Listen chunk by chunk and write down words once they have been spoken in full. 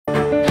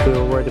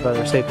worried about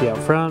our safety out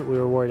front. We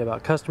were worried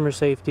about customer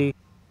safety.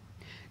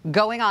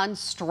 Going on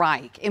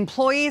strike.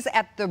 Employees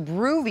at the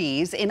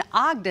Brewvies in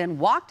Ogden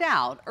walked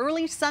out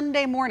early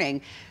Sunday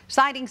morning,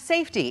 citing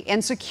safety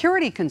and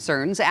security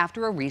concerns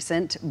after a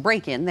recent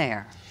break-in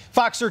there.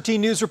 Fox 13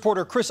 News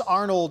reporter Chris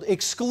Arnold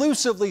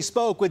exclusively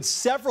spoke with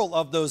several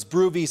of those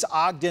Brewvies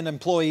Ogden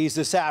employees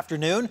this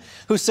afternoon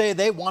who say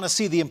they want to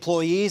see the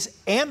employees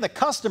and the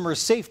customers'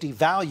 safety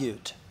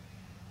valued.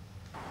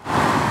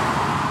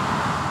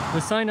 The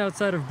sign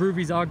outside of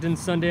Brewvies Ogden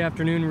Sunday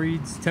afternoon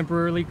reads,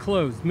 "Temporarily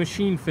closed,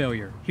 machine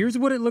failure." Here's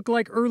what it looked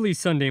like early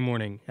Sunday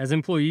morning as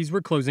employees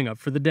were closing up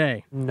for the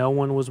day. No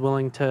one was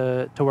willing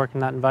to work in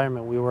that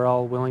environment. We were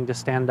all willing to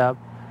stand up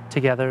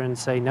together and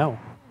say no.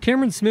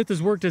 Cameron Smith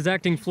has worked as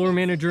acting floor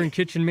manager and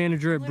kitchen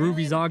manager at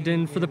Brewvies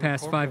Ogden for the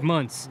past 5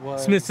 months.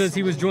 Smith says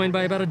he was joined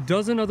by about a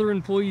dozen other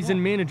employees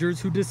and managers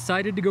who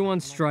decided to go on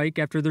strike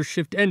after their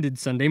shift ended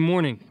Sunday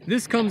morning.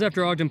 This comes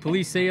after Ogden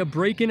police say a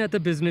break-in at the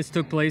business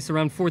took place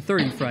around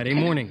 4:30 Friday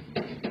morning.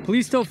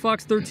 Police tell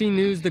Fox 13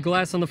 News the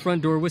glass on the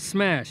front door was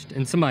smashed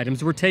and some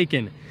items were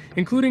taken,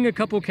 including a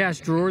couple cash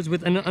drawers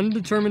with an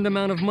undetermined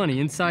amount of money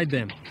inside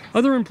them.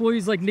 Other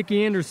employees like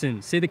Nikki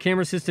Anderson say the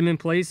camera system in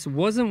place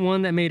wasn't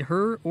one that made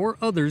her or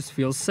others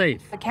feel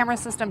safe. The camera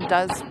system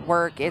does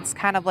work. It's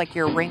kind of like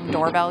your Ring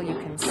doorbell. You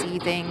can see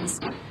things,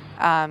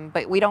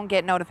 but we don't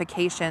get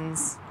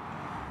notifications,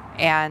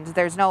 and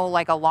there's no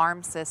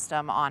alarm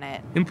system on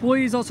it.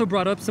 Employees also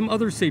brought up some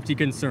other safety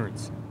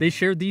concerns. They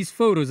shared these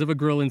photos of a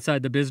grill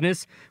inside the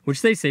business,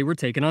 which they say were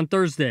taken on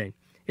Thursday.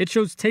 It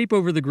shows tape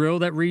over the grill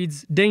that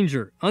reads,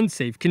 "Danger,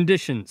 unsafe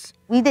conditions."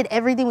 We did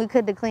everything we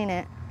could to clean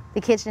it.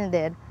 The kitchen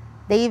did.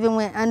 They even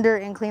went under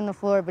and cleaned the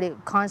floor, but it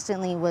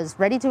constantly was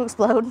ready to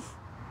explode.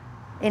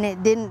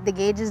 And the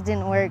gauges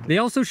didn't work. They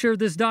also shared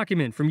this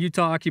document from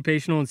Utah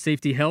Occupational and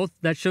Safety Health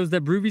that shows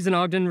that Brewvies in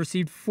Ogden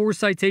received 4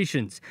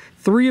 citations,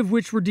 3 of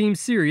which were deemed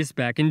serious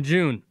back in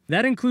June.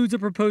 That includes a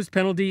proposed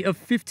penalty of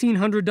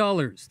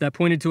 $1,500 that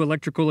pointed to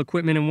electrical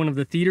equipment in one of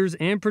the theaters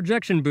and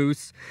projection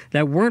booths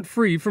that weren't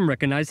free from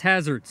recognized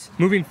hazards.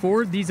 Moving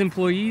forward, these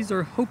employees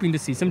are hoping to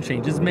see some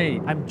changes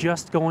made. I'm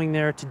just going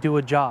there to do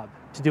a job,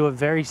 to do a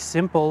very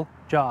simple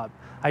job.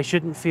 I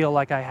shouldn't feel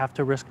like I have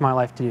to risk my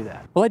life to do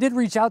that. Well, I did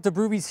reach out to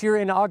Brewvies here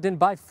in Ogden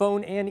by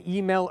phone and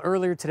email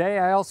earlier today.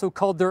 I also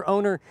called their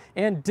owner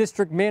and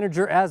district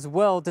manager as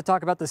well to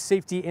talk about the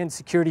safety and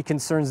security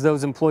concerns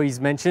those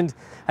employees mentioned.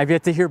 I've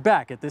yet to hear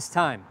back at this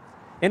time.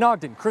 In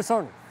Ogden, Chris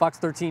Arnold, Fox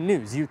 13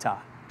 News, Utah.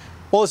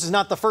 Well, this is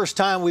not the first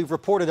time we've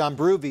reported on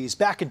Brewvies.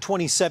 Back in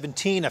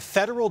 2017, a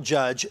federal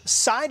judge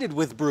sided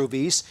with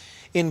Brewvies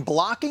in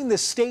blocking the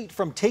state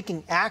from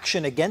taking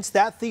action against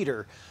that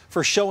theater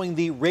for showing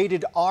the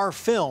rated R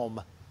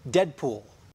film Deadpool.